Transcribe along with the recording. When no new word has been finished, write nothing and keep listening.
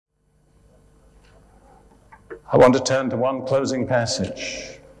I want to turn to one closing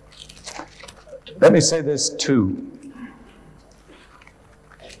passage. Let me say this too.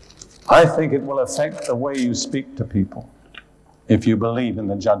 I think it will affect the way you speak to people if you believe in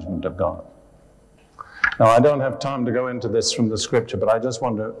the judgment of God. Now, I don't have time to go into this from the scripture, but I just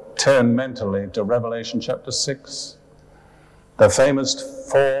want to turn mentally to Revelation chapter 6, the famous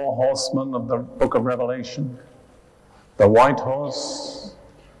 4 horsemen of the book of Revelation, the white horse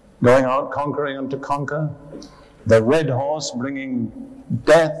going out conquering and to conquer, the red horse bringing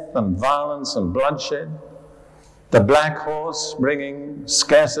death and violence and bloodshed, the black horse bringing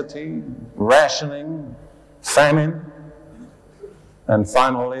scarcity, rationing, famine, and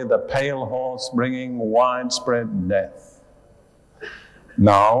finally the pale horse bringing widespread death.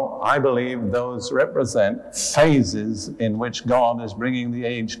 Now, I believe those represent phases in which God is bringing the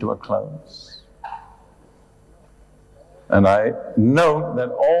age to a close. And I note that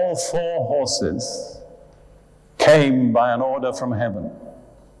all 4 horses came by an order from heaven.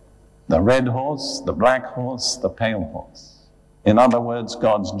 The red horse, the black horse, the pale horse. In other words,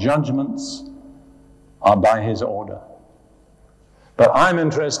 God's judgments are by his order. But I'm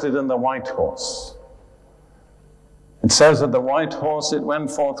interested in the white horse. It says that the white horse, it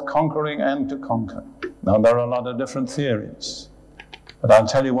went forth conquering and to conquer. Now, there are a lot of different theories, but I'll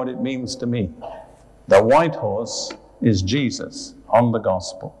tell you what it means to me. The white horse is Jesus on the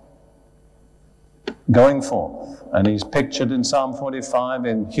gospel, going forth. And he's pictured in Psalm 45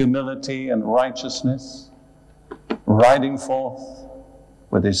 in humility and righteousness, riding forth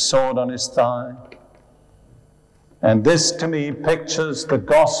with his sword on his thigh. And this, to me, pictures the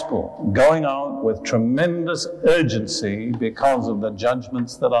gospel going out with tremendous urgency because of the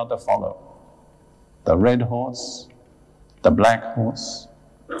judgments that are to follow. The red horse, the black horse,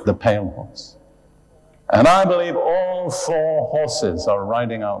 the pale horse. And I believe all 4 horses are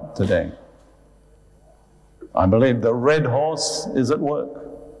riding out today. I believe the red horse is at work.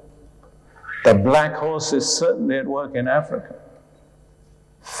 The black horse is certainly at work in Africa.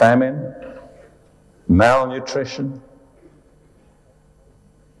 Famine, malnutrition,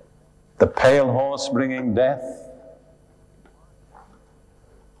 the pale horse bringing death.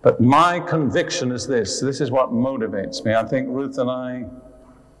 But my conviction is this is what motivates me. I think Ruth and I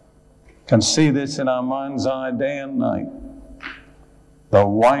can see this in our mind's eye day and night. The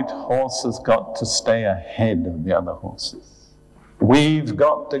white horse has got to stay ahead of the other horses. We've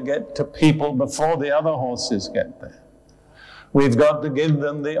got to get to people before the other horses get there. We've got to give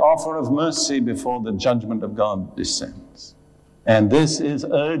them the offer of mercy before the judgment of God descends. And this is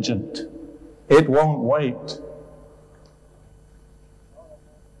urgent. It won't wait.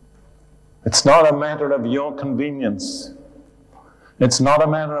 It's not a matter of your convenience. It's not a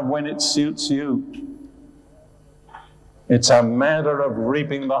matter of when it suits you. It's a matter of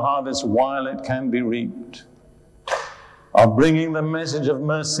reaping the harvest while it can be reaped, of bringing the message of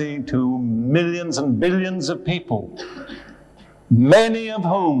mercy to millions and billions of people, many of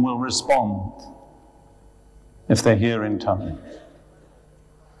whom will respond if they hear in time.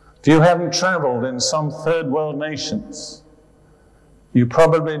 If you haven't traveled in some third world nations, you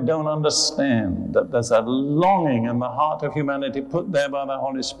probably don't understand that there's a longing in the heart of humanity put there by the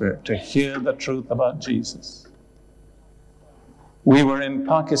Holy Spirit to hear the truth about Jesus. We were in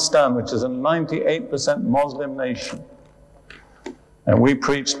Pakistan, which is a 98% Muslim nation, and we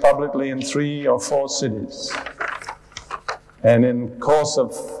preached publicly in 3 or 4 cities. And in the course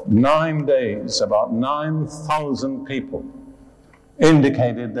of 9 days, about 9,000 people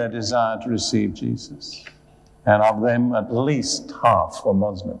indicated their desire to receive Jesus. And of them, at least half were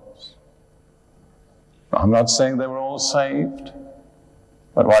Muslims. I'm not saying they were all saved,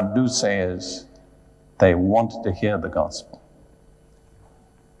 but what I do say is they wanted to hear the gospel.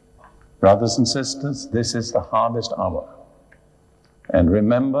 Brothers and sisters, this is the harvest hour. And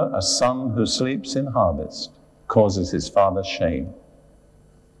remember, a son who sleeps in harvest causes his father shame.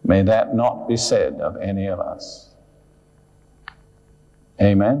 May that not be said of any of us.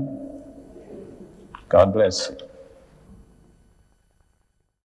 Amen. God bless you.